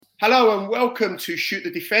Hello and welcome to Shoot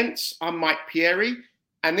the Defence. I'm Mike Pieri,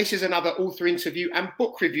 and this is another author interview and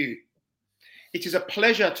book review. It is a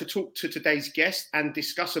pleasure to talk to today's guest and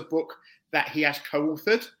discuss a book that he has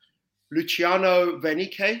co-authored, Luciano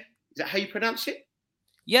Wernicke. Is that how you pronounce it?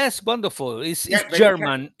 Yes, wonderful. It's Wernicke.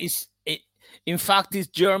 German. In fact, it's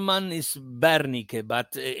German. It's Wernicke,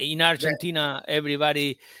 but in Argentina,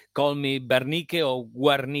 everybody call me Wernicke or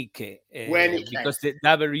Wernicke because the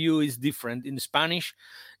W is different in Spanish,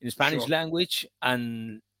 language,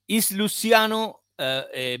 and it's Luciano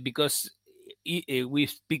because we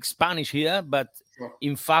speak Spanish here, but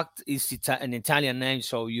in fact, it's an Italian name,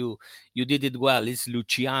 so you did it well. It's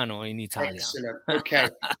Luciano in Italian. Excellent. Okay.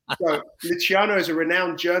 So Luciano is a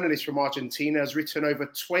renowned journalist from Argentina, has written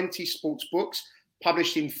over 20 sports books,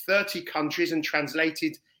 published in 30 countries and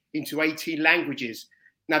translated into 18 languages.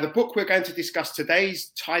 Now, the book we're going to discuss today is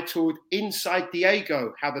titled Inside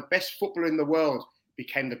Diego, How the Best Footballer in the World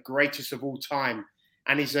Became the Greatest of All Time,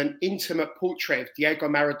 and is an intimate portrait of Diego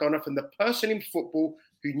Maradona from the person in football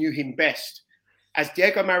who knew him best. As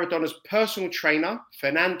Diego Maradona's personal trainer,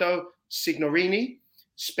 Fernando Signorini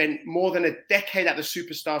spent more than a decade at the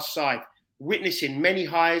superstar's side, witnessing many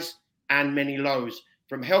highs and many lows,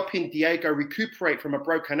 from helping Diego recuperate from a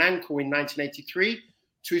broken ankle in 1983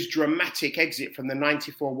 to his dramatic exit from the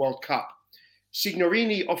 94 World Cup.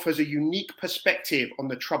 Signorini offers a unique perspective on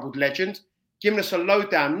the troubled legend, giving us a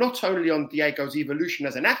lowdown not only on Diego's evolution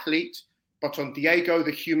as an athlete, but on Diego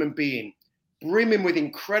the human being. Brimming with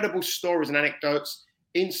incredible stories and anecdotes,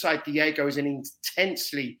 Inside Diego is an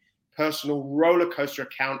intensely personal roller coaster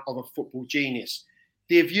account of a football genius.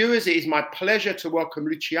 Dear viewers, it is my pleasure to welcome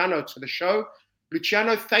Luciano to the show.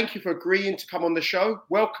 Luciano, thank you for agreeing to come on the show.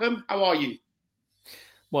 Welcome. How are you?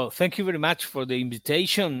 Well, thank you very much for the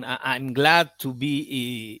invitation. I'm glad to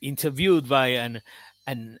be interviewed by an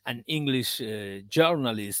English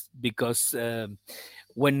journalist because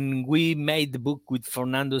when we made the book with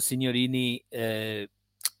Fernando Signorini,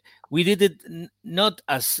 we did it not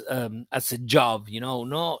as a job,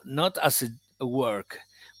 not as a work.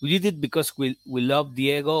 We did it because we love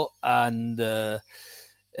Diego and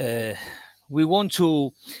we want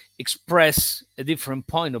to express a different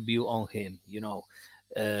point of view on him,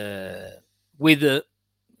 with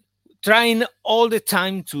trying all the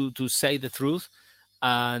time to say the truth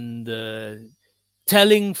and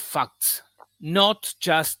telling facts, not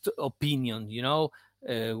just opinion.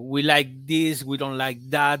 We like this, we don't like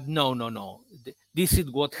that. No. This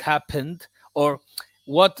is what happened, or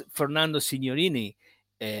what Fernando Signorini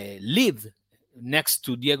lived next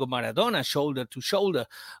to Diego Maradona, shoulder to shoulder,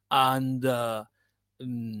 and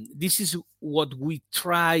this is what we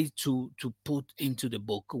try to put into the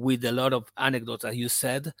book with a lot of anecdotes, as you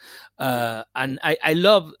said, and I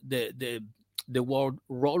love the word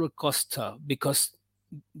roller coaster because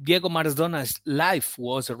Diego Maradona's life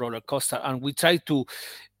was a roller coaster, and we try to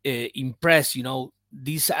impress,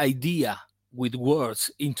 this idea with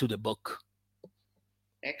words into the book.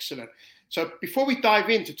 Excellent. So before we dive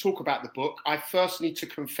in to talk about the book, I first need to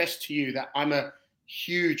confess to you that I'm a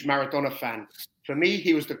huge Maradona fan. For me,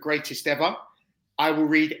 he was the greatest ever. I will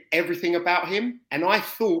read everything about him, and I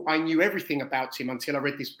thought I knew everything about him until I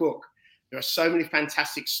read this book. There are so many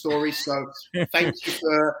fantastic stories, so thank you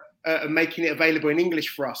for making it available in English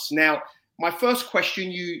for us. Now, my first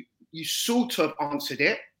question, you sort of answered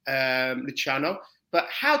it, Luciano, but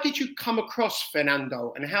how did you come across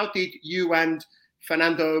Fernando, and how did you and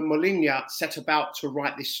Fernando Molina set about to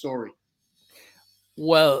write this story?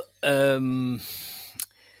 Well,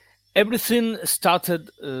 everything started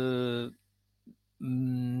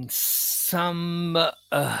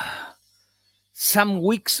some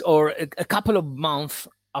weeks or a couple of months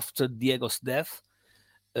after Diego's death.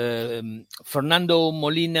 Fernando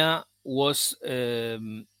Molina was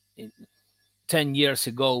 10 years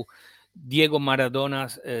ago Diego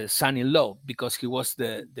Maradona's son-in-law, because he was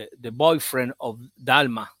the boyfriend of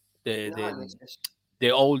Dalma,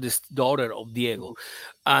 the oldest daughter of Diego,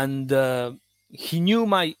 and he knew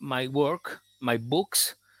my work, my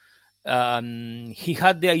books. He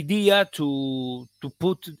had the idea to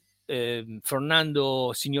put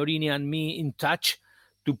Fernando Signorini and me in touch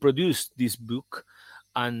to produce this book,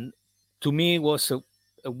 and to me it was a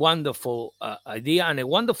wonderful idea and a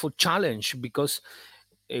wonderful challenge, because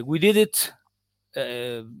we did it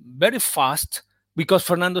very fast, because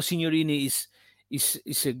Fernando Signorini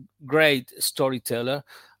is a great storyteller,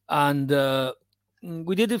 and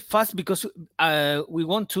we did it fast because we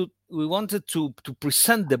wanted to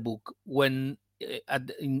present the book when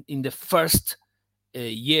in the first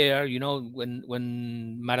year, when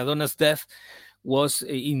Maradona's death was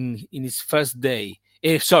in his first day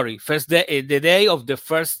Sorry, first day, the day of the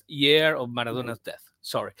first year of Maradona's death.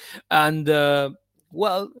 Sorry, and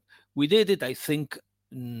well, we did it. I think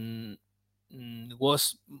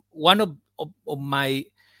was one of my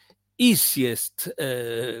easiest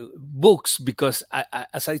books because,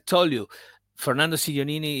 as I told you, Fernando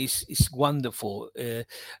Signorini is wonderful.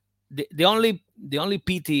 The only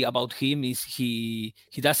pity about him is he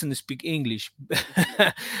doesn't speak English,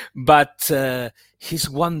 but he's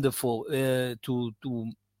wonderful.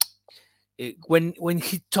 When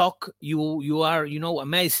he talk, you are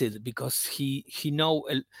amazed because he know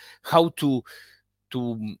how to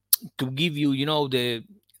give you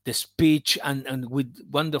the speech and with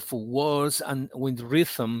wonderful words and with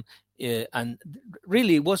rhythm, and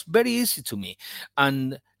really it was very easy to me.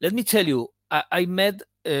 And let me tell you, I made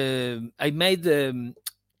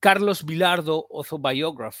Carlos Bilardo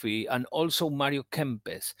autobiography and also Mario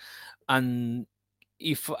Kempes. And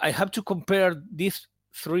if I have to compare these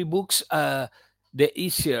three books, the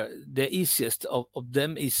easiest of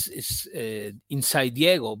them is Inside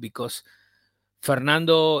Diego, because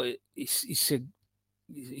Fernando is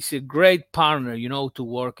a great partner, to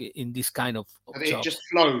work in this kind of And it job. just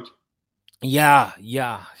flowed.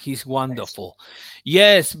 Yeah, he's wonderful.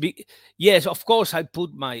 Yes, yes, of course, I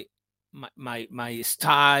put my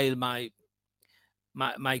style,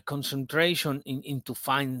 my concentration into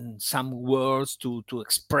find some words to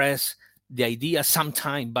express the idea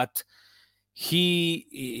sometime, but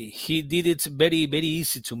he did it very, very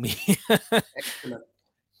easy to me. Excellent.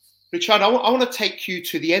 Luciano, I want to take you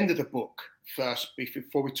to the end of the book first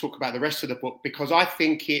before we talk about the rest of the book, because I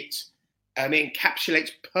think it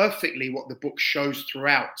encapsulates perfectly what the book shows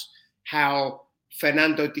throughout, how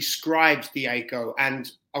Fernando describes Diego. And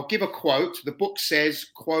I'll give a quote. The book says,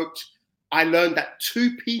 quote, "I learned that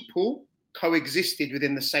two people coexisted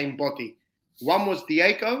within the same body. One was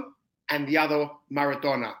Diego and the other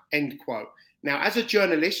Maradona," end quote. Now, as a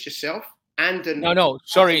journalist yourself and No,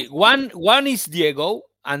 sorry. One is Diego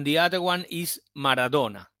and the other one is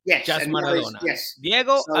Maradona. Yes, just and Maradona. yes,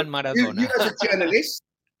 Diego so and Maradona. You as a journalist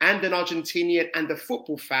and an Argentinian and a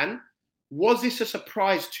football fan, was this a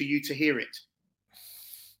surprise to you to hear it?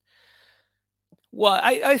 Well,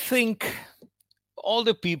 I think all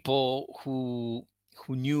the people who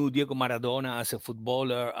knew Diego Maradona as a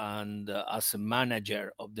footballer and as a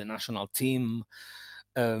manager of the national team,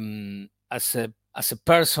 as a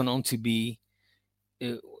person on TV,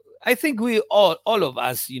 I think we all of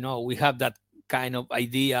us, we have that kind of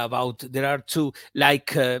idea about there are two,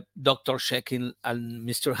 like Dr. Jekyll and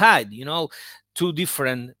Mr. Hyde, two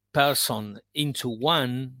different person into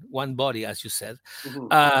one body, as you said.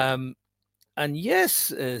 Mm-hmm. And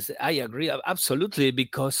yes, I agree absolutely,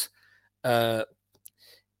 because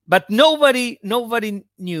but nobody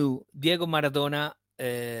knew Diego Maradona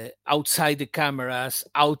outside the cameras,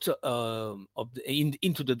 out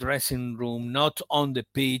into the dressing room, not on the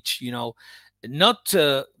pitch, not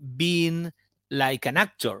being like an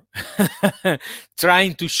actor,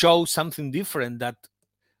 trying to show something different that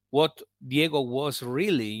what Diego was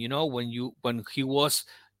really, when he was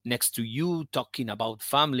next to you talking about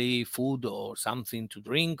family, food, or something to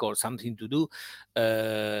drink, or something to do.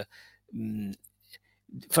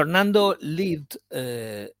 Fernando lived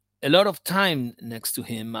a lot of time next to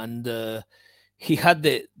him, and he had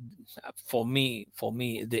for me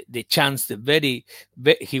the chance,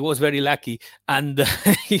 he was very lucky, and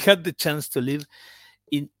he had the chance to live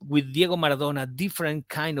with Diego Maradona different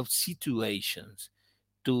kind of situations,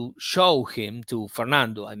 to show him, to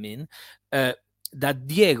Fernando, I mean, that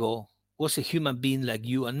Diego was a human being like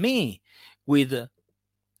you and me, with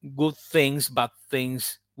good things, bad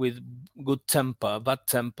things, with good temper, bad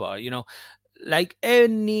temper, like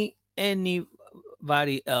anybody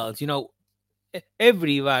else.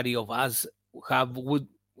 Everybody of us have good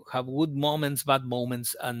moments, bad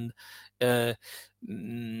moments, and I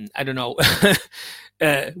don't know.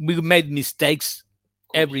 We made mistakes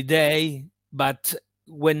every day, but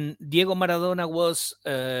when Diego Maradona was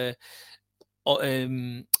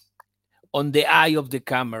on the eye of the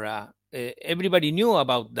camera, everybody knew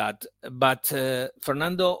about that, but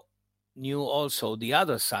Fernando knew also the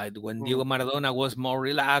other side, when Diego Maradona was more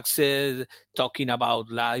relaxed, talking about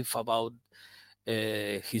life, about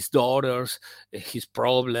his daughters, his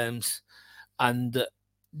problems. And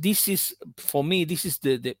this is, for me, this is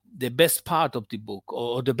the best part of the book,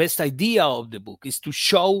 or the best idea of the book, is to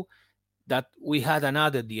show that we had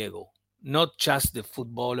another Diego, not just the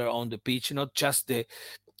footballer on the pitch, not just the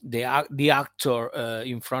actor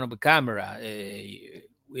in front of a camera.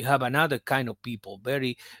 We have another kind of people,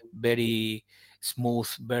 very, very smooth,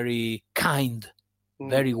 very kind,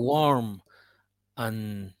 very warm,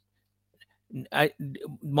 and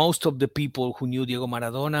most of the people who knew Diego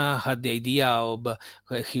Maradona had the idea of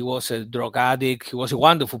he was a drug addict. He was a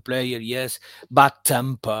wonderful player, yes, bad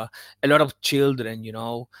temper, a lot of children,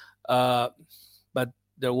 but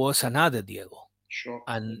there was another Diego. Sure.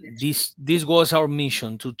 And this was our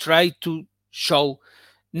mission, to try to show,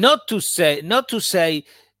 not to say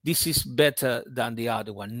this is better than the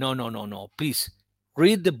other one. No. Please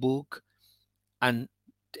read the book and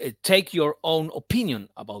take your own opinion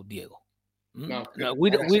about Diego. No,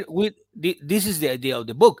 this is the idea of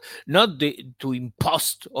the book, not to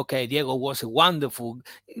impose. Okay, Diego was a wonderful.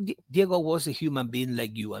 Diego was a human being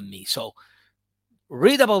like you and me. So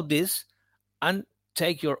read about this and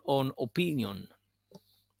take your own opinion.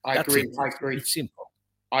 I agree. It's simple.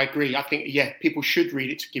 I agree. I think people should read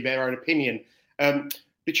it to give their own opinion.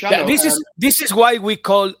 Luciano, this is why we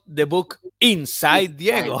call the book Inside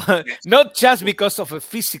Diego, not just because of a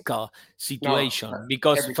physical situation,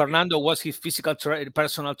 because everything. Fernando was his physical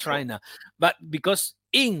personal trainer, but because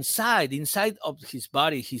inside of his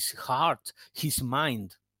body, his heart, his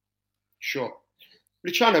mind. Sure.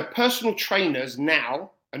 Luciano, personal trainers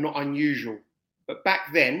now are not unusual, but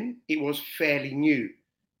back then it was fairly new.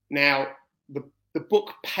 Now, the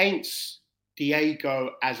book paints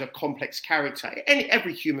Diego as a complex character.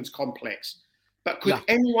 Every human's complex. But could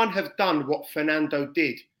anyone have done what Fernando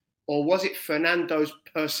did? Or was it Fernando's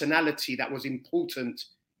personality that was important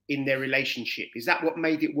in their relationship? Is that what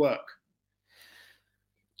made it work?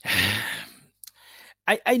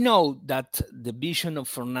 I know that the vision of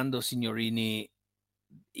Fernando Signorini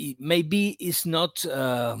maybe is not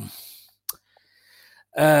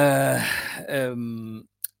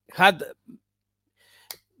had.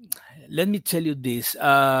 Let me tell you this.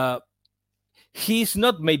 He's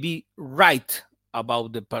not maybe right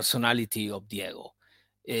about the personality of Diego.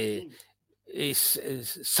 It's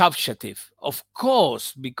subjective, of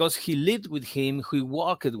course, because he lived with him, he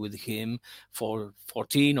worked with him for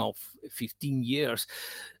 14 or 15 years.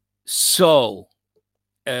 So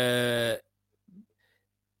he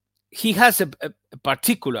has a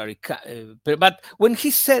particular, but when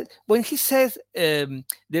he says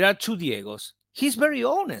there are two Diegos, he's very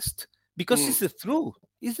honest, because it's the truth.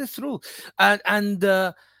 It's the truth. And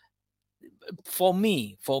for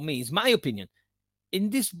me, it's my opinion. In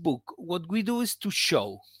this book, what we do is to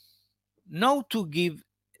show, not to give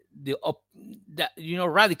the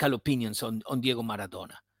radical opinions on Diego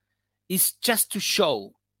Maradona. It's just to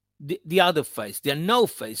show the other face, the unknown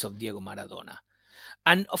face of Diego Maradona.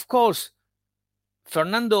 And of course,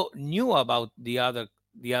 Fernando knew about the other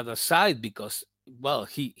side, because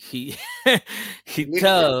he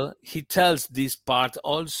tells this part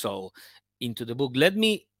also into the book. Let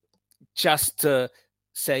me just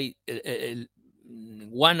say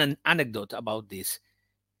one anecdote about this.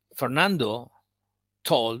 Fernando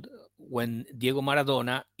told, when Diego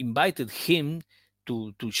Maradona invited him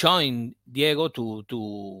to join Diego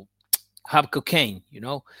to have cocaine,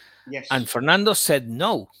 Yes. And Fernando said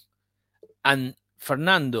no. And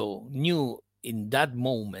Fernando knew in that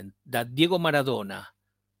moment that Diego Maradona,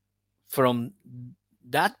 from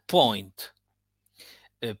that point,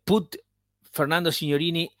 put Fernando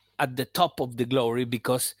Signorini at the top of the glory,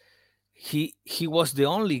 because he was the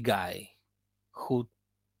only guy who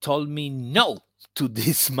told me no to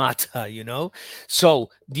this matter,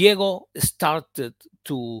 So Diego started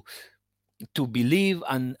to believe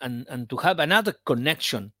and to have another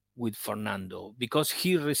connection with Fernando, because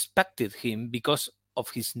he respected him because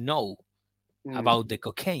of his no about the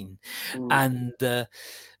cocaine. And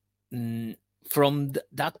from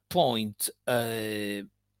that point,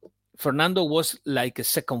 Fernando was like a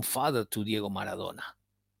second father to Diego Maradona.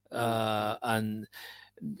 And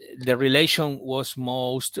the relation was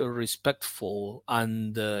most respectful,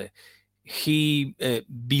 and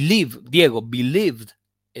Diego believed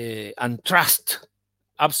and trust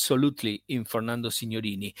absolutely in Fernando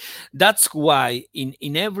Signorini. That's why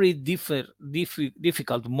in every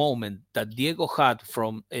difficult moment that Diego had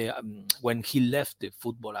from when he left the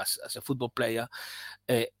football as a football player,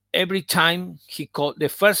 every time he called, the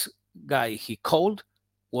first guy he called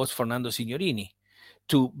was Fernando Signorini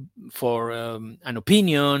for an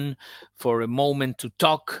opinion, for a moment to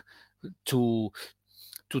talk, to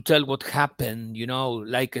tell what happened,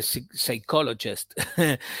 like a psychologist.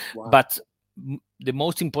 Wow. But the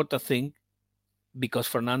most important thing, because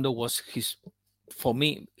Fernando was for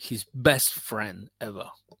me, his best friend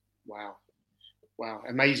ever. Wow,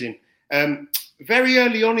 amazing. Very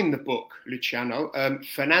early on in the book, Luciano,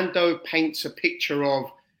 Fernando paints a picture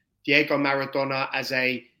of Diego Maradona as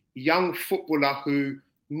a young footballer who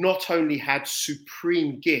not only had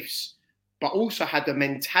supreme gifts, but also had a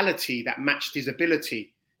mentality that matched his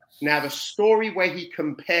ability. Now, the story where he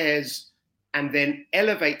compares and then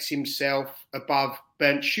elevates himself above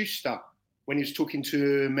Bernd Schuster when he was talking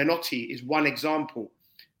to Menotti is one example.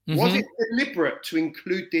 Mm-hmm. Was it deliberate to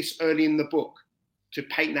include this early in the book to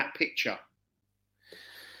paint that picture?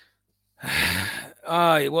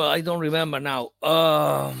 Well, I don't remember now.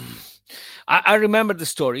 I remember the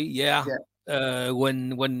story. Yeah.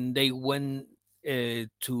 When they went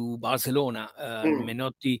to Barcelona,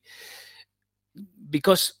 Menotti,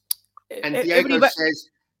 because and Diego says,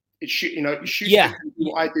 Schuster can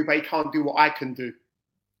do what I do, but he can't do what I can do.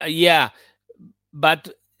 Yeah,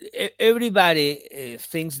 but everybody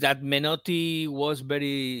thinks that Menotti was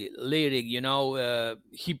very lyric.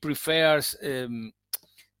 He prefers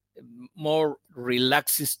more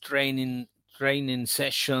relaxed training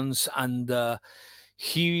sessions, and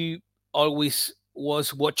he always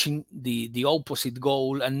was watching the opposite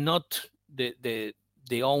goal and not the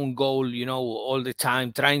own goal, all the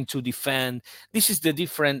time trying to defend. This is the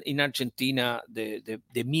difference in Argentina, the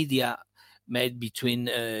media made between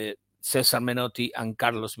Cesar Menotti and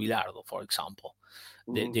Carlos Bilardo, for example.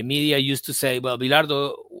 Mm-hmm. The media used to say, well,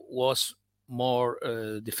 Bilardo was more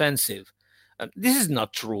defensive. This is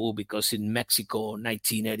not true, because in Mexico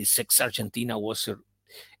 1986 Argentina was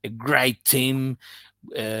a great team,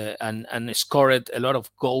 and scored a lot of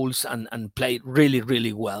goals and played really,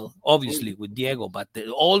 really well, obviously with Diego, but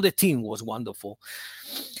all the team was wonderful.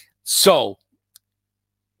 So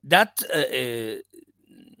that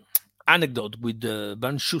anecdote with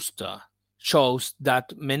Bernd Schuster shows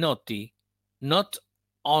that Menotti not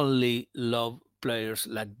only loved players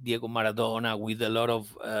like Diego Maradona with a lot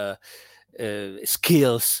of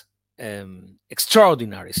skills,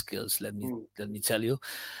 extraordinary skills, let me tell you,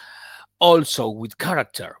 also with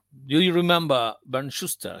character. Do you remember Bernd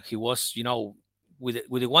Schuster? He was, with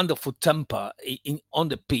a wonderful temper on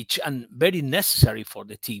the pitch, and very necessary for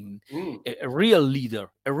the team. A real leader,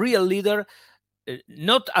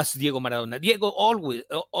 not as Diego Maradona. Diego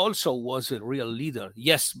also was a real leader,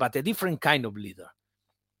 yes, but a different kind of leader.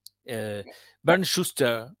 Bernd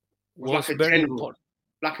Schuster was like very important.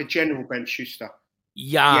 Like a general, Bernd Schuster.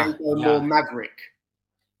 Yeah. More maverick.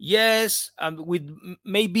 Yes, with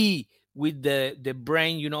the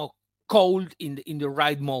brain, cold in the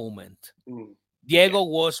right moment. Diego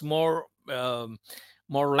was more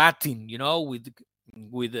Latin,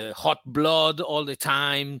 with hot blood all the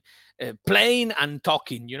time, playing and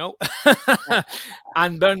talking,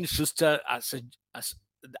 and Bernd Schuster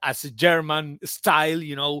as a German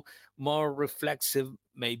style, more reflexive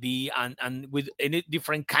maybe, and with a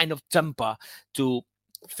different kind of temper to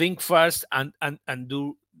think first and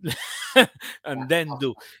do and then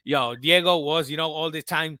do. Diego was, all the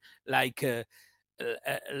time like a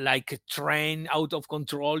train out of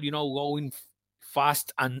control, going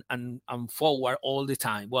fast and forward all the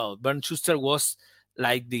time. Well, Bernd Schuster was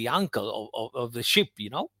like the uncle of the ship,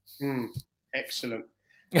 Excellent.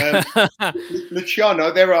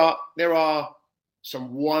 Luciano, there are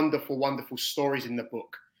some wonderful, wonderful stories in the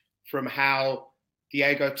book, from how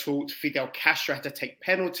Diego taught Fidel Castro how to take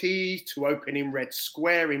penalties, to opening Red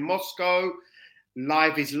Square in Moscow,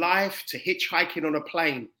 Live is Life, to hitchhiking on a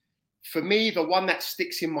plane. For me, the one that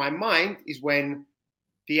sticks in my mind is when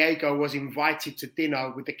Diego was invited to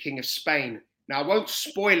dinner with the King of Spain. Now, I won't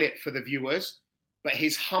spoil it for the viewers, but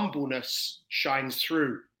his humbleness shines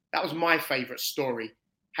through. That was my favorite story.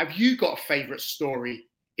 Have you got a favorite story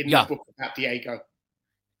in the book about Diego?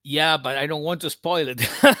 Yeah, but I don't want to spoil it.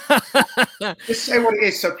 Just say what it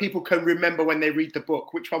is so people can remember when they read the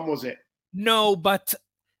book. Which one was it? No, but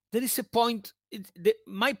there is a point.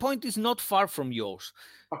 My point is not far from yours.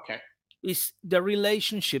 Okay. It's the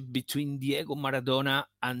relationship between Diego Maradona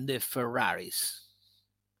and the Ferraris.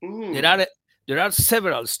 There are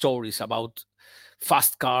several stories about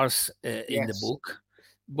fast cars in the book.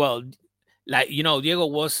 Well, like, Diego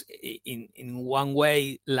was in one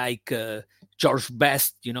way like George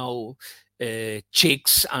Best,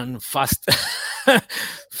 chicks and fast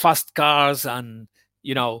fast cars, and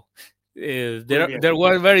they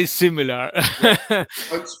were very similar.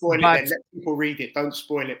 Don't spoil it then. Let people read it. Don't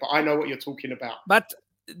spoil it. But I know what you're talking about. But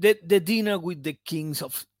the dinner with the kings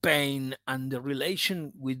of Spain and the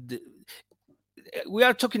relation with we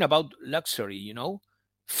are talking about luxury,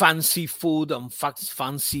 fancy food and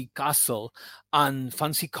fancy castle and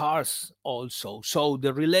fancy cars also. So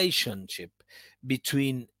the relationship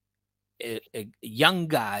between a young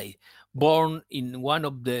guy born in one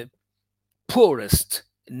of the poorest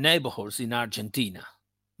neighborhoods in Argentina,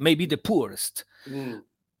 maybe the poorest,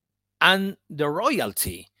 and the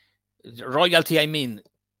royalty, I mean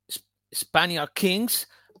Spaniard kings,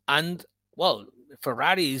 and, well,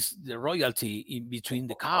 Ferrari is the royalty in between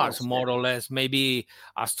the cars, more or less. Maybe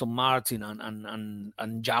Aston Martin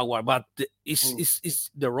and Jaguar, but it's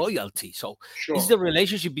the royalty. So it's the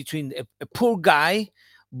relationship between a poor guy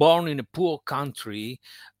born in a poor country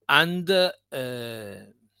and the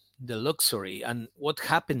luxury, and what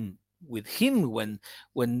happened with him when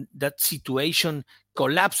that situation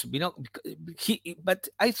collapsed. But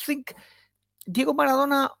I think Diego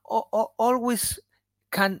Maradona always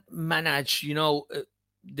can manage,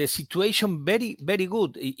 the situation very, very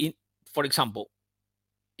good. For example,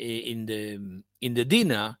 in the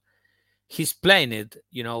dinner, he's playing it,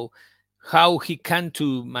 how he can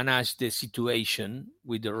to manage the situation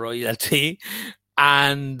with the royalty,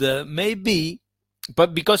 and maybe,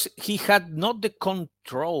 but because he had not the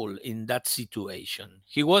control in that situation,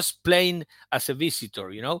 he was playing as a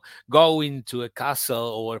visitor, going to a castle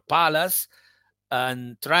or a palace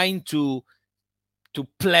and trying to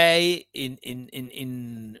play in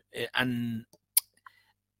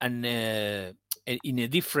a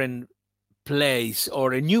different place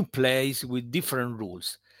or a new place with different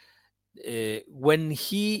rules. When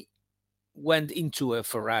he went into a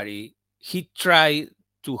Ferrari, he tried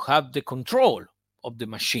to have the control of the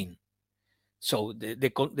machine. So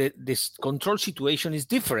this control situation is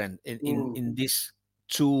different in these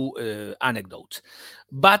two anecdotes,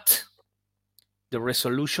 but the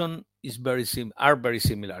resolution is very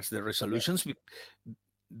similar. The resolutions,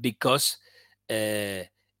 because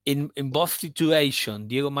in both situations,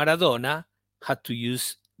 Diego Maradona had to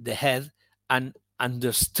use the head and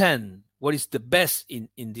understand what is the best in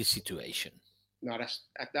this situation. No,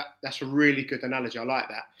 that's a really good analogy. I like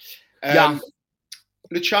that.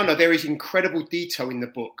 Luciano, there is incredible detail in the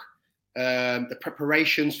book. The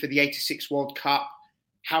preparations for the '86 World Cup,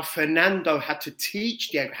 how Fernando had to teach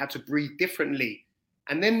Diego how to breathe differently.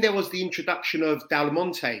 And then there was the introduction of Del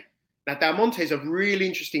Monte. Now, Del Monte is a really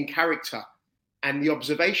interesting character. And the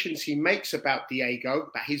observations he makes about Diego,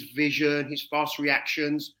 about his vision, his fast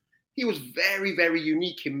reactions, he was very, very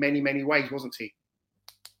unique in many, many ways, wasn't he?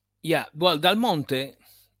 Yeah, well, Del Monte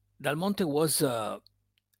was an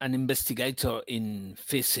investigator in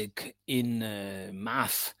physics, in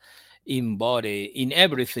math, in body, in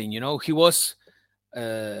everything. He was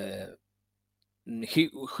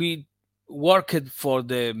he worked for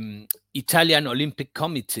the Italian Olympic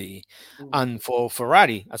Committee and for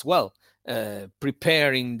Ferrari as well,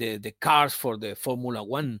 preparing the cars for the Formula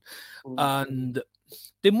One. And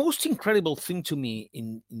the most incredible thing to me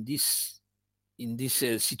in this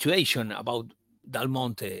situation about Del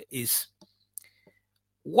Monte is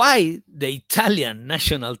why the Italian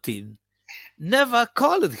national team never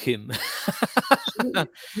called him.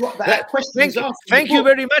 Thank you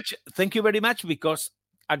very much. Thank you very much, because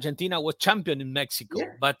Argentina was champion in Mexico,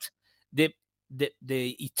 but the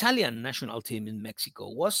Italian national team in Mexico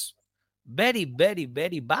was very, very,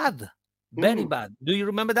 very bad. Very bad. Do you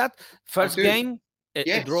remember that first game?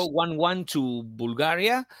 A draw 1-1 to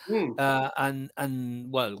Bulgaria, and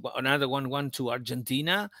well, another 1-1 to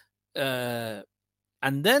Argentina,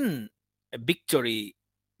 and then a victory,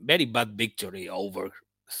 very bad victory over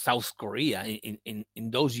South Korea. In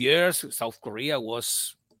those years, South Korea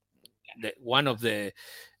was one of the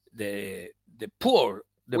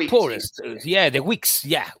poorest,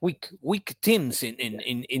 weak teams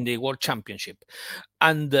in the World Championship,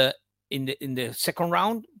 and in the second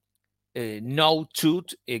round, no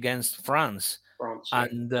tooth against France.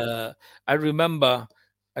 And I remember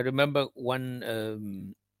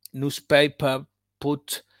one newspaper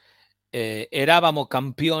put, eravamo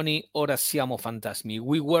campioni, ora siamo fantasmi.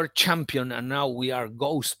 We were champion and now we are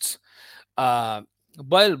ghosts.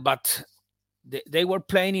 But they were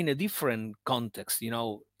playing in a different context.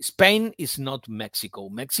 Spain is not Mexico.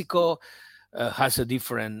 Mexico has a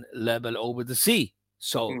different level over the sea.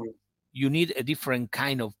 So you need a different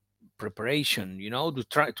kind of preparation, to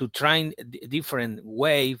try a different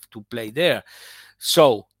way to play there.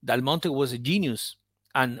 So Del Monte was a genius,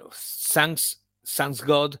 and thanks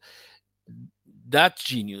God that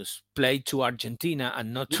genius played to Argentina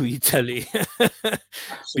and not to Italy,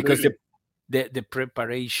 because the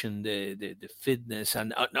preparation, the fitness,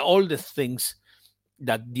 and all the things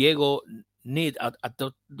that Diego need at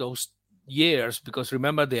those years. Because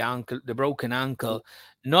remember the broken ankle,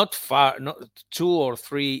 not 2 or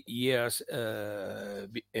 3 years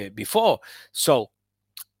before. So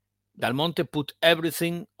Del Monte put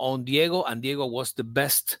everything on Diego, and Diego was the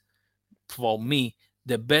best, for me,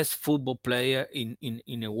 the best football player in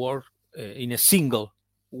a world, in a single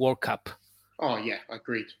World Cup. Oh yeah, I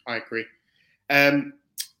agree.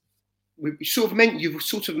 You've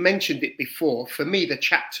sort of mentioned it before. For me, the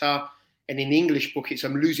chapter, and in the English book, it's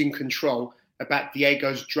 "I'm Losing Control," about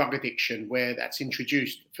Diego's drug addiction, where that's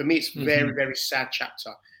introduced. For me, it's very, very sad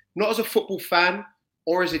chapter. Not as a football fan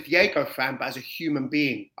or as a Diego fan, but as a human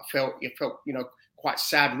being. It felt, quite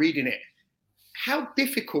sad reading it. How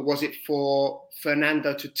difficult was it for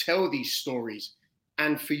Fernando to tell these stories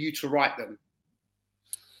and for you to write them?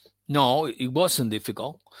 No, it wasn't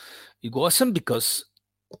difficult. It wasn't, because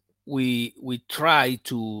we try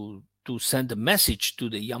to send a message to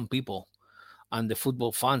the young people and the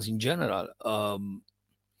football fans in general.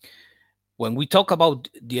 When we talk about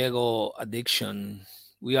Diego addiction,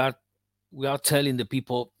 we are telling the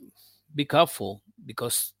people, be careful,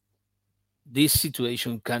 because this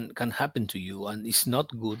situation can happen to you and it's not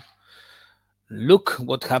good. Look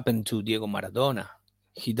what happened to Diego Maradona.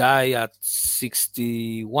 He died at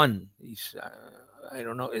 61. I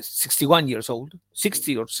don't know, 61 years old,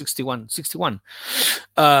 60 or 61, 61.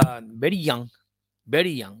 Very young,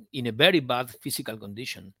 in a very bad physical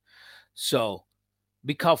condition. So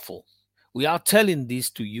be careful. We are telling this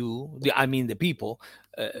to you, the people,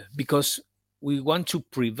 because we want to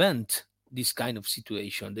prevent this kind of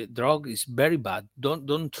situation. The drug is very bad.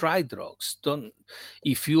 Don't try drugs.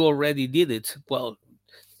 If you already did it, well,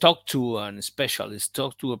 talk to a specialist,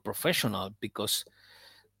 talk to a professional, because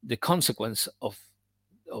the consequence of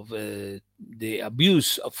the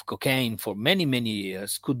abuse of cocaine for many, many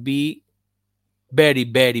years could be very,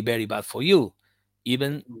 very, very bad for you,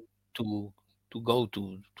 even to go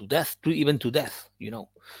to death, to death.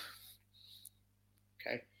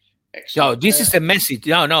 Okay, excellent. So this is the message.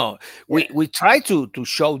 No. Yeah. We try to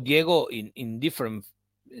show Diego in different.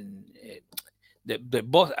 The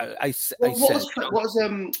both.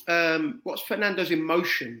 What's Fernando's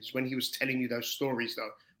emotions when he was telling you those stories, though?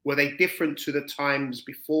 Were they different to the times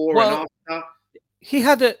before and after? He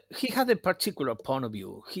had a particular point of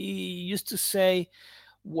view. He used to say,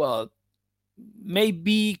 well,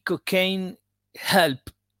 maybe cocaine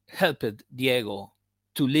helped Diego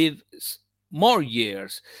to live more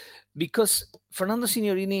years, because Fernando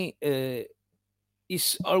Signorini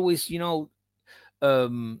is always,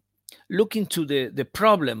 looking to the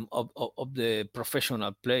problem of the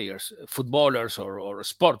professional players, footballers or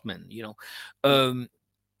sportsmen.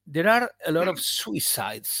 There are a lot of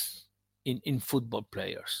suicides in football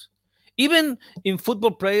players, even in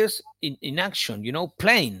football players in action,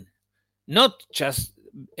 playing, not just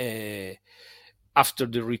after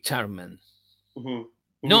the retirement. Mm-hmm.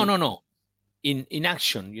 Mm-hmm. No. In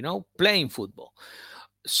action, playing football.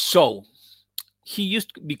 So he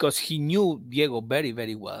used, because he knew Diego very,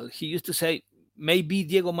 very well, he used to say, maybe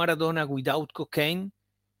Diego Maradona without cocaine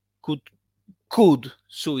could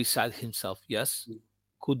suicide himself. Yes,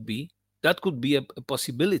 could be. That could be a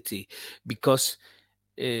possibility, because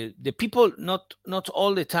the people not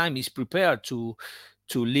all the time is prepared to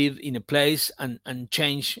live in a place and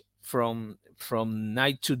change from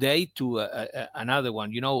night to day to another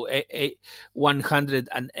one,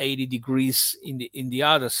 180 degrees in the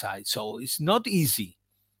other side. So it's not easy.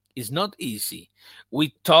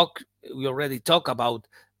 We already talk about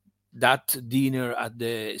that dinner at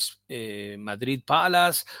the Madrid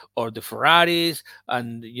Palace or the Ferraris,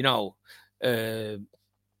 and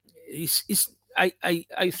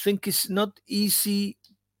I think it's not easy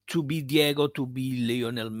to be Diego, to be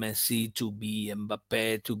Lionel Messi, to be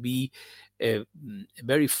Mbappe, to be a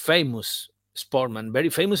very famous sportman, very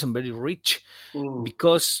famous and very rich,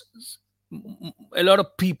 because a lot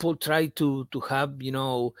of people try to have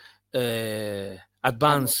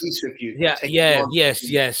advance.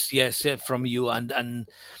 Yes, from you, and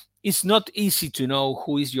it's not easy to know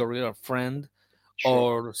who is your real friend. Sure.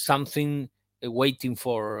 Or something waiting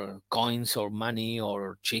for coins or money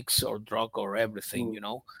or chicks or drug or everything.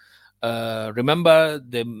 Remember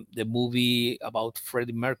the movie about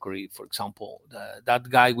Freddie Mercury, for example, that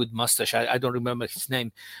guy with mustache, I don't remember his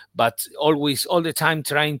name, but all the time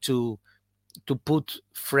trying to put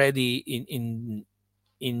Freddie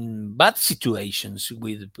in bad situations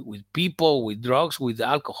with people, with drugs, with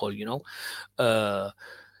alcohol.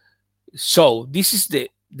 So this is the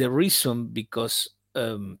reason, because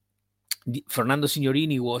Fernando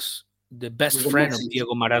Signorini was the best friend of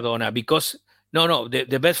Diego Maradona, because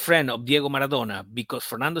the best friend of Diego Maradona, because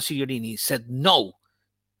Fernando Signorini said no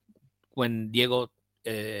when Diego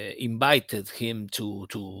invited him to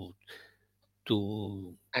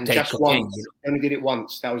and take just cocaine. Once. Only did it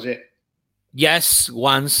once. That was it. Yes,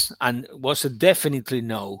 once, and was a definitely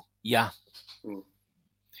no. Yeah.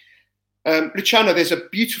 Luciano, there's a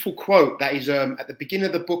beautiful quote that is at the beginning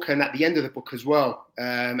of the book and at the end of the book as well.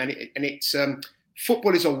 And it's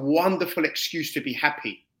football is a wonderful excuse to be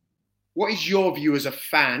happy. What is your view as a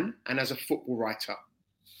fan and as a football writer?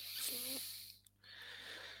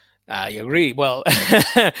 I agree. Well,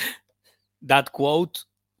 that quote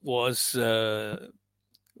was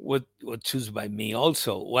what chosen by me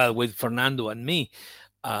also. Well, with Fernando and me.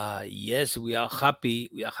 Yes, we are happy.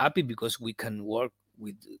 We are happy because we can work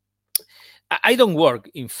with. I don't work,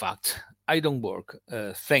 in fact. I don't work.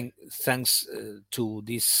 Thanks to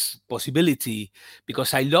this possibility,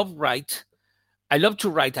 because I love write. I love to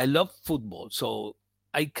write. I love football, so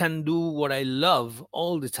I can do what I love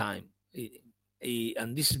all the time.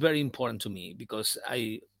 And this is very important to me because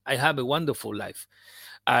I have a wonderful life.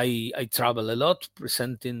 I travel a lot,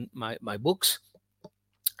 presenting my books,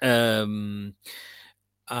 um,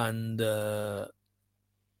 and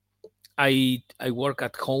I work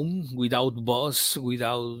at home without boss,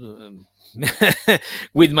 without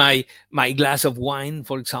with my glass of wine,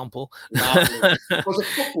 for example. Because of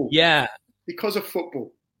football. Yeah, Because of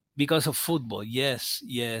football. because of football. Yes,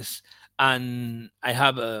 yes. And I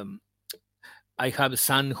have a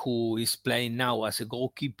son who is playing now as a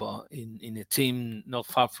goalkeeper in a team not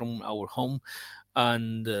far from our home,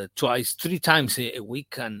 and twice, three times a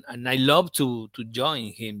week, and I love to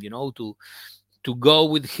join him. To go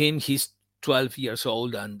with him. He's 12 years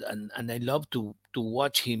old, and I love to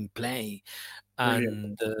watch him play.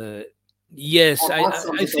 Brilliant. And yes, My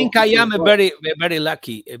son's I a think I goalkeeper am as well.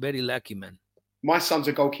 a very lucky man. My son's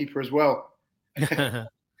a goalkeeper as well.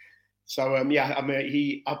 So yeah, I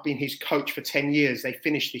mean, I've been his coach for 10 years. They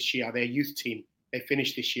finished this year. Their youth team. They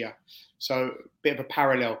finished this year. So a bit of a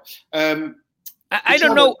parallel. I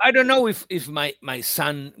don't know. I don't know if my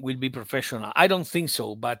son will be professional. I don't think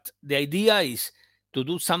so. But the idea is to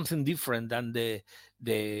do something different than the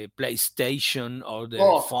PlayStation or the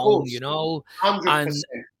Of phone, course,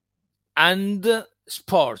 and 100%.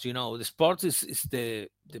 sport. The sport is the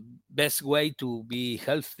best way to be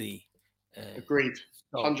healthy. Agreed.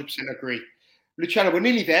 So 100% agree. Luciano, we're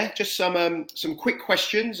nearly there. Just some quick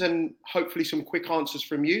questions and hopefully some quick answers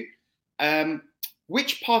from you.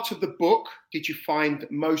 Which part of the book did you find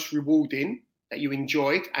most rewarding, that you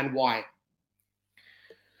enjoyed, and why?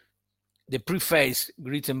 the preface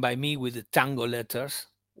written by me with the tango letters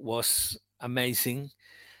was amazing.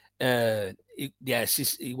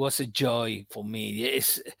 Yes, it was a joy for me.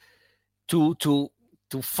 Yes, to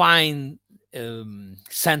find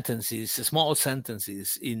sentences, small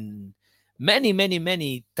sentences in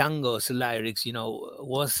many tangos lyrics.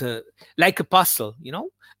 Was like a puzzle.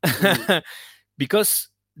 Because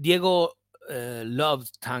Diego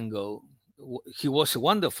loved tango. He was a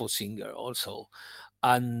wonderful singer also,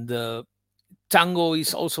 and tango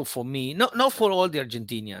is also for me, not for all the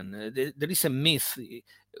Argentinian. There is a myth.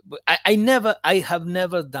 But I have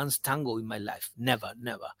never danced tango in my life, never,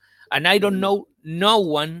 and I don't know no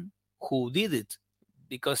one who did it,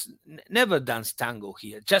 because never danced tango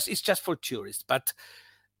here. It's just for tourists. But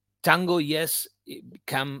tango, yes, it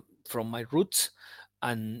come from my roots,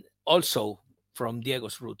 and also from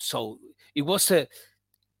Diego's roots. So it was I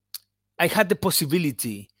had the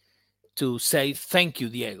possibility to say thank you,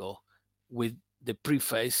 Diego, with the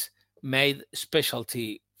preface made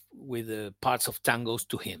specialty with the parts of tangos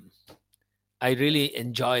to him. I really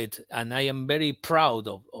enjoyed, and I am very proud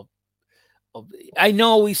of. I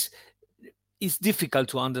know it's difficult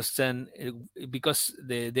to understand, because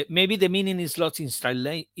maybe the meaning is lost in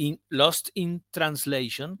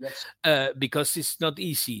translation. Yes. Because it's not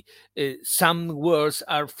easy. Some words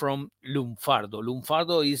are from lunfardo.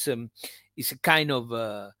 Lunfardo is a kind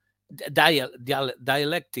of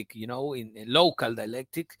dialectic, in a local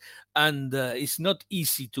dialectic, and it's not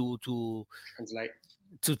easy Translate.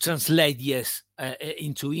 to translate, yes,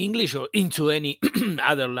 into English or into any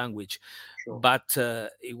other language. Sure. But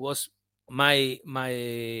it was my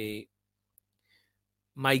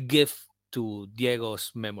gift to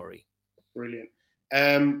Diego's memory. Brilliant.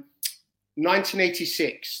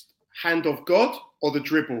 1986, Hand of God or the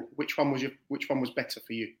Dribble? Which one was better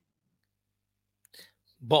for you?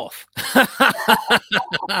 Both.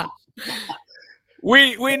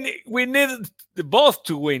 we needed both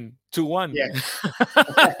to win 2-1. Yeah.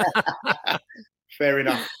 Fair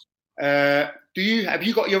enough. Have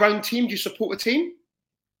you got your own team? Do you support a team?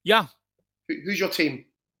 Yeah. Who's your team?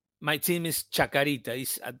 My team is Chacarita.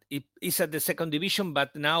 It's at the second division,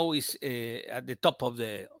 but now is at the top of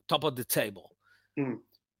the table. And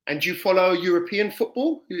do you follow European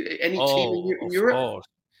football? Any team in Europe? Of course.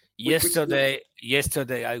 Yesterday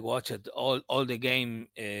I watched all the game.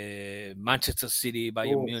 Manchester City,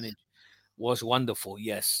 Bayern Munich was wonderful.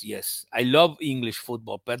 Yes. I love English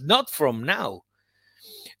football, but not from now.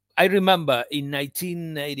 I remember in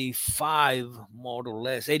 1985, more or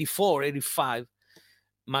less, 84, 85,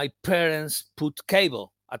 my parents put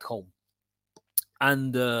cable at home.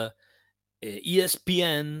 And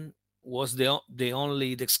ESPN was the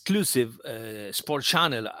exclusive sport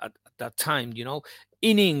channel at that time,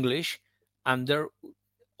 in English, and there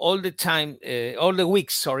all the time, all the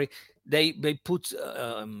weeks, sorry, they put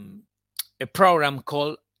a program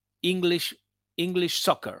called English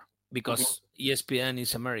soccer, because ESPN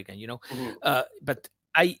is American, but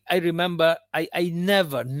I remember I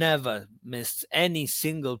never missed any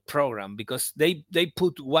single program, because they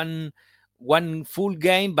put one full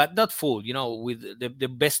game, but not full, with the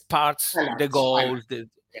best parts, the goals,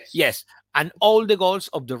 yes, and all the goals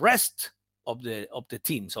of the rest of the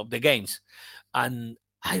teams, of the games. And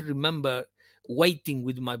I remember waiting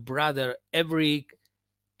with my brother every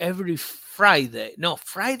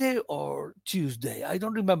Friday or Tuesday, I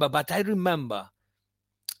don't remember, but I remember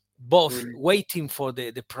both waiting for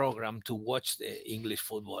the program to watch the English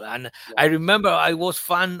football. And I remember I was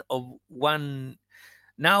fan of one,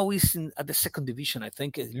 now he's at the second division, I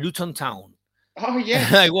think, Luton Town. Oh,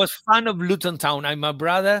 yes. I was fan of Luton Town. And my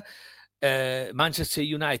brother, Manchester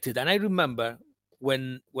United. And I remember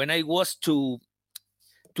when I was to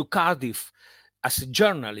Cardiff as a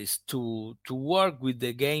journalist to work with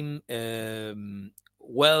the game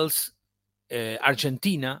Wales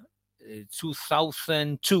Argentina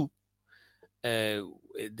 2002,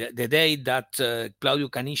 the day that Claudio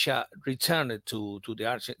Caniggia returned to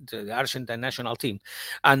the Argentine national team.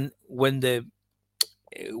 And when the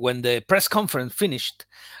press conference finished,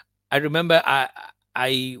 I remember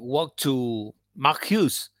I walked to Mark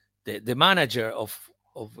Hughes, the manager of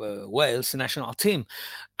Wales national team,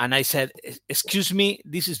 and I said, "Excuse me,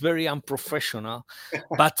 this is very unprofessional,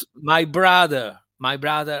 but my brother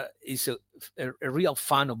is a real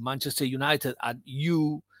fan of Manchester United, and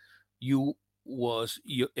you was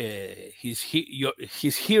his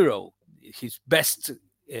hero, his best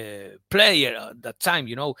player at that time,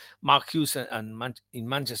 Mark Hughes in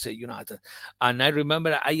Manchester United." And I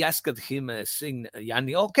remember I asked him,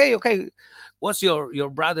 Yanni, okay, what's your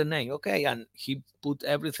brother name? Okay, and he put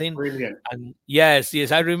everything. Brilliant. And yes,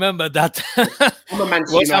 I remember that. I'm a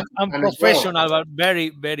Manchester United fan unprofessional, as well. But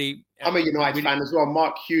very. I'm a United fan as well.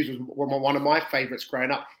 Mark Hughes was one of my favourites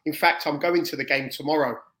growing up. In fact, I'm going to the game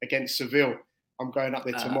tomorrow against Seville. I'm going up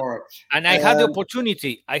there tomorrow. And I had the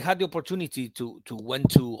opportunity. To went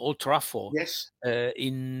to Old Trafford. Yes.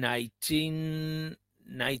 In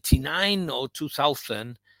 1999 or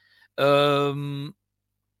 2000.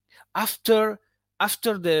 After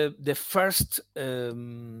the first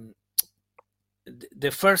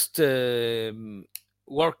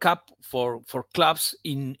World Cup for clubs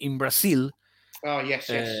in Brazil. Oh yes.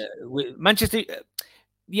 With Manchester.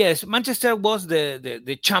 Yes, Manchester was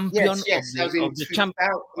the champion of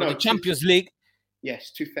the Champions League.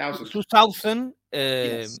 Yes, 2000. 2000.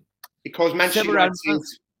 Yes. Because Manchester United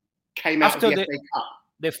came out of the FA Cup.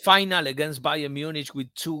 The final against Bayern Munich with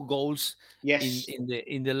 2 goals. Yes.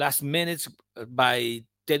 In the last minutes by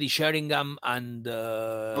Teddy Sheringham and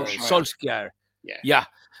Solskjaer. Yeah.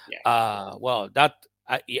 Well, that.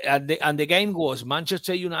 And the game was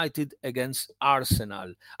Manchester United against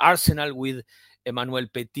Arsenal. Arsenal with Emmanuel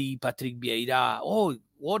Petit, Patrick Vieira. Oh,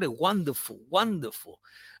 what a wonderful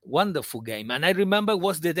game. And I remember it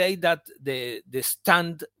was the day that the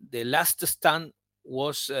last stand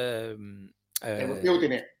was they were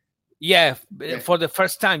building it. Yeah, for the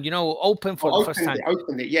first time, open for the first time.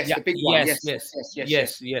 Opened it, yes, the big one.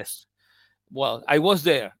 Yes. Well, I was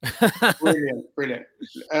there. Brilliant.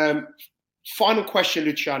 Final question,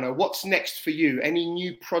 Luciano. What's next for you? Any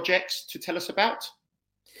new projects to tell us about?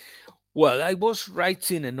 Well, I was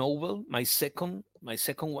writing a novel, my second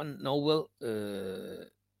novel,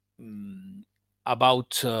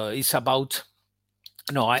 about.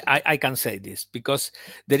 No, I can say this because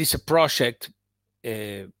there is a project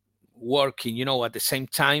working, at the same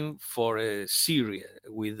time for a series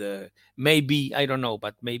with maybe, I don't know,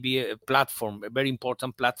 but maybe a platform, a very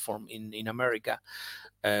important platform in America,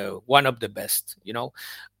 one of the best,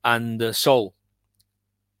 and so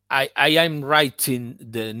I am writing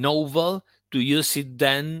the novel to use it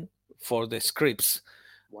then for the scripts.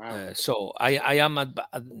 Wow. So I am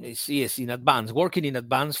in advance, working in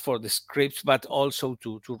advance for the scripts, but also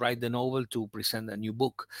to write the novel, to present a new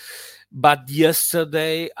book. But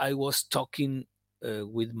yesterday I was talking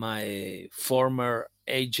with my former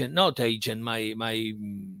my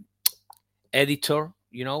editor,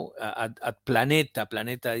 at Planeta.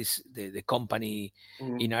 Planeta is the company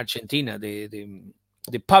in Argentina, the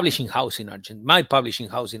publishing house in Argentina, my publishing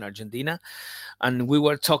house in Argentina. And we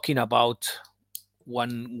were talking about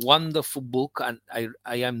one wonderful book, and I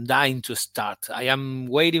am dying to start. I am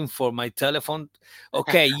waiting for my telephone.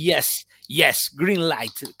 Okay, yes, green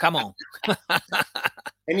light. Come on.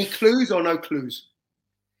 Any clues or no clues?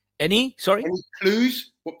 Sorry? Any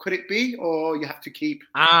clues? What could it be? Or you have to keep...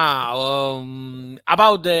 About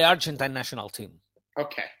the Argentine national team.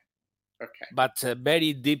 Okay. But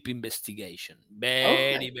very deep investigation.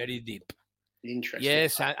 Very deep. Interesting.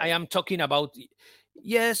 Yes, I am talking about...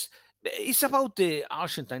 Yes, it's about the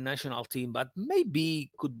Argentine national team, but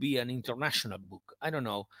maybe could be an international book. I don't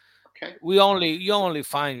know. Okay. You only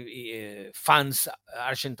find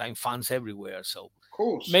Argentine fans everywhere. So of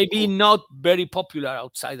course, maybe not very popular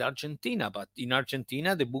outside Argentina, but in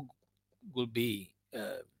Argentina, the book will be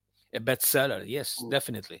a bestseller. Yes,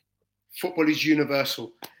 definitely. Football is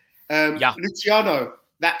universal. Luciano,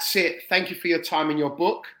 that's it. Thank you for your time in your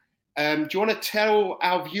book. Do you want to tell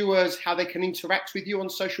our viewers how they can interact with you on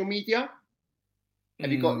social media?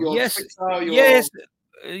 Have you got your Twitter?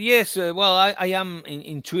 Yes. Well, I am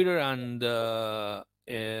in Twitter and the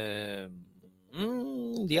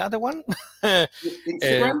other one,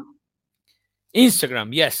 Instagram.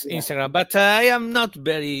 Instagram, yes, yeah. Instagram. But I am not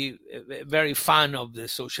very fan of the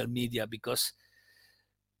social media, because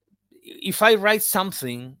if I write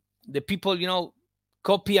something, the people,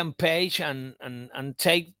 copy and paste and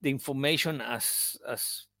take the information as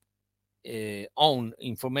own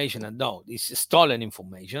information, and no, it's stolen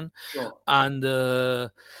information. Sure. And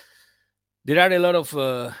there are a lot of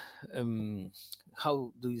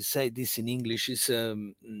how do you say this in English? Is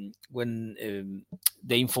when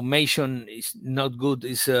the information is not good,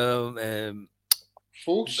 is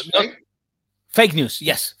false, fake news.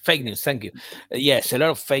 Yes, fake news. Thank you. Yes, a lot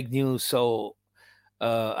of fake news. So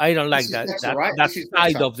I don't like that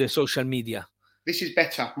side of the social media. This is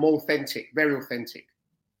better, more authentic, very authentic.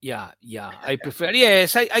 Yeah, I prefer.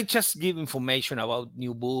 Yes, I just give information about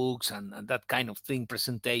new books and that kind of thing,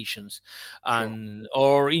 presentations and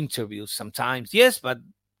or interviews sometimes. Yes, but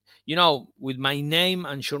with my name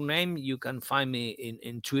and your name, you can find me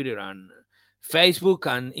in Twitter and Facebook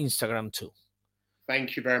and Instagram too.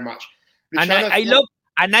 Thank you very much. Luciano,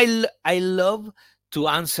 and I love to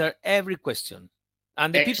answer every question.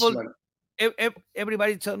 And the people,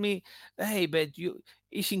 everybody tell me, hey, but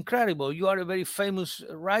it's incredible. You are a very famous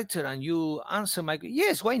writer and you answer my...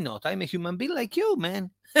 Yes, why not? I'm a human being like you, man.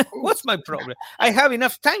 What's my problem? I have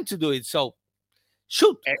enough time to do it. So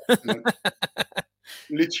shoot. Excellent.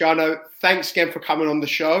 Luciano, thanks again for coming on the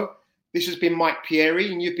show. This has been Mike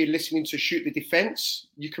Pieri, and you've been listening to Shoot the Defense.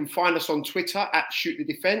 You can find us on Twitter at Shoot the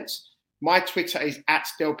Defense. My Twitter is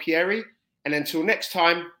 @Del Pieri. And until next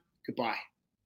time, goodbye.